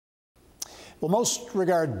Well, most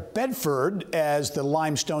regard Bedford as the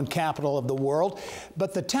limestone capital of the world,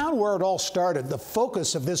 but the town where it all started, the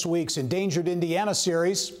focus of this week's Endangered Indiana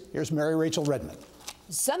series. Here's Mary-Rachel Redman.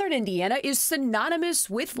 Southern Indiana is synonymous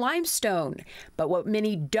with limestone. But what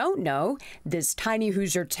many don't know, this tiny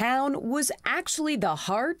Hoosier town was actually the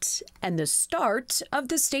heart and the start of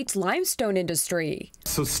the state's limestone industry.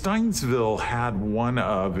 So Stinesville had one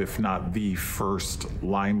of, if not the first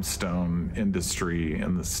limestone industry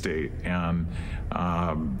in the state, and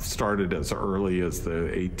started as early as the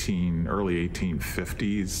early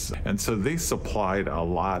 1850s. And so they supplied a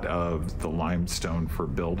lot of the limestone for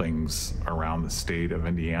buildings around the state of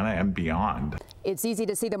Indiana and beyond. It's easy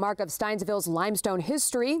to see the mark of Stinesville's limestone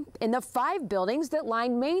history in the 5 buildings that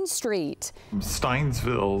line Main Street.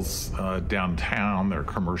 Stinesville's downtown, their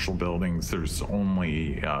commercial buildings, there's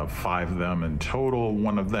only 5 of them in total.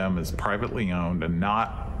 One of them is privately owned and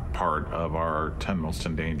not part of our 10 most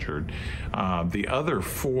endangered. The other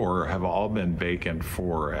 4 have all been vacant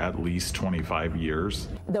for at least 25 years.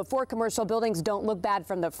 The 4 commercial buildings don't look bad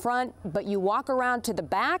from the front, but you walk around to the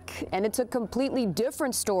back and it's a completely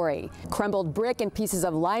different story. Crumbled brick and pieces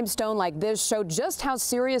of limestone like this show just how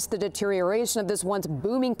serious the deterioration of this once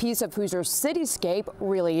booming piece of Hoosier cityscape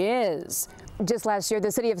really is. Just last year,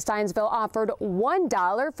 the city of Stinesville offered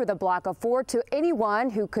 $1 for the block of 4 to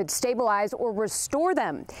anyone who could stabilize or restore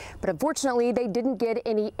them. But unfortunately, they didn't get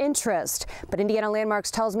any interest. But Indiana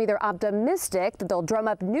Landmarks tells me they're optimistic that they'll drum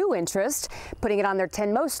up new interest, putting it on their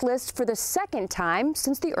 10 most list for the 2nd time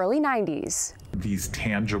since the early 90s. These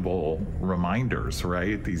tangible reminders,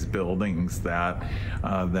 right? These buildings that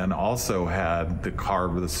then also had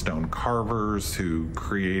the stone carvers who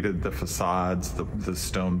created the facades, the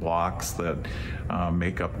stone blocks that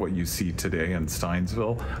make up what you see today in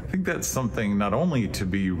Stinesville. I think that's something not only to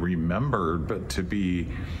be remembered, but to be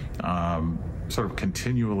sort of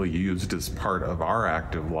continually used as part of our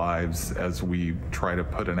active lives as we try to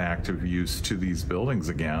put an active use to these buildings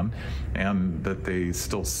again, and that they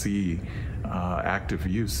still see active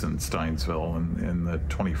use in Stinesville in the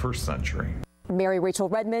 21st century. Mary-Rachel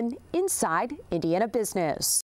Redman, Inside Indiana Business.